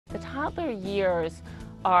toddler years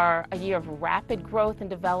are a year of rapid growth and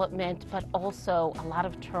development, but also a lot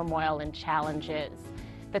of turmoil and challenges.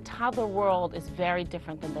 The toddler world is very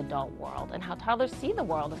different than the adult world, and how toddlers see the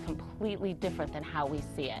world is completely different than how we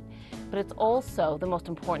see it. But it's also the most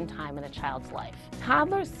important time in a child's life.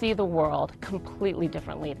 Toddlers see the world completely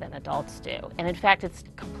differently than adults do, and in fact it's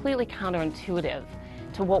completely counterintuitive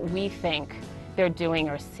to what we think they're doing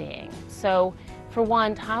or seeing. So for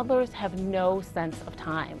one, toddlers have no sense of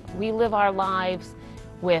time. We live our lives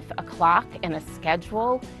with a clock and a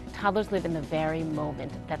schedule. Toddlers live in the very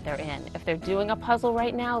moment that they're in. If they're doing a puzzle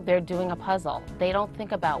right now, they're doing a puzzle. They don't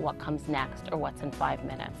think about what comes next or what's in 5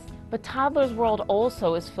 minutes. But toddlers' world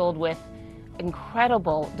also is filled with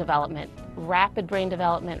incredible development, rapid brain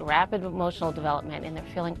development, rapid emotional development, and they're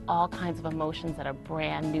feeling all kinds of emotions that are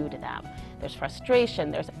brand new to them. There's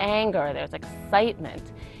frustration, there's anger, there's excitement,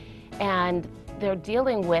 and they're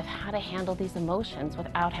dealing with how to handle these emotions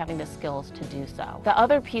without having the skills to do so. The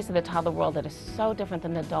other piece of the toddler world that is so different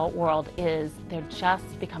than the adult world is they're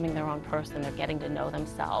just becoming their own person. They're getting to know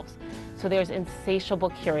themselves. So there's insatiable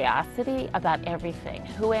curiosity about everything.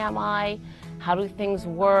 Who am I? How do things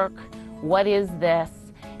work? What is this?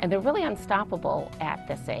 And they're really unstoppable at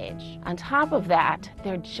this age. On top of that,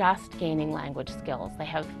 they're just gaining language skills. They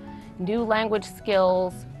have new language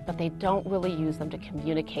skills, but they don't really use them to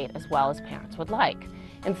communicate as well as parents would like.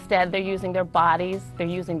 Instead, they're using their bodies, they're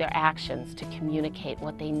using their actions to communicate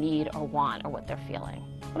what they need or want or what they're feeling.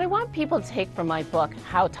 What I want people to take from my book,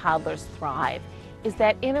 How Toddlers Thrive, is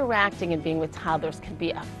that interacting and being with toddlers can be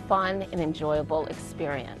a fun and enjoyable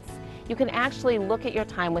experience. You can actually look at your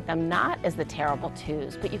time with them not as the terrible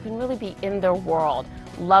twos, but you can really be in their world,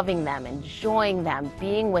 loving them, enjoying them,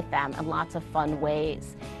 being with them in lots of fun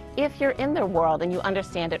ways. If you're in their world and you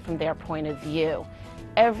understand it from their point of view,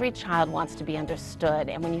 every child wants to be understood,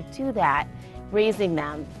 and when you do that, raising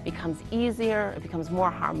them becomes easier, it becomes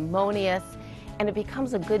more harmonious, and it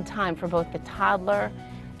becomes a good time for both the toddler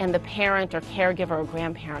and the parent or caregiver or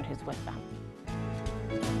grandparent who's with them.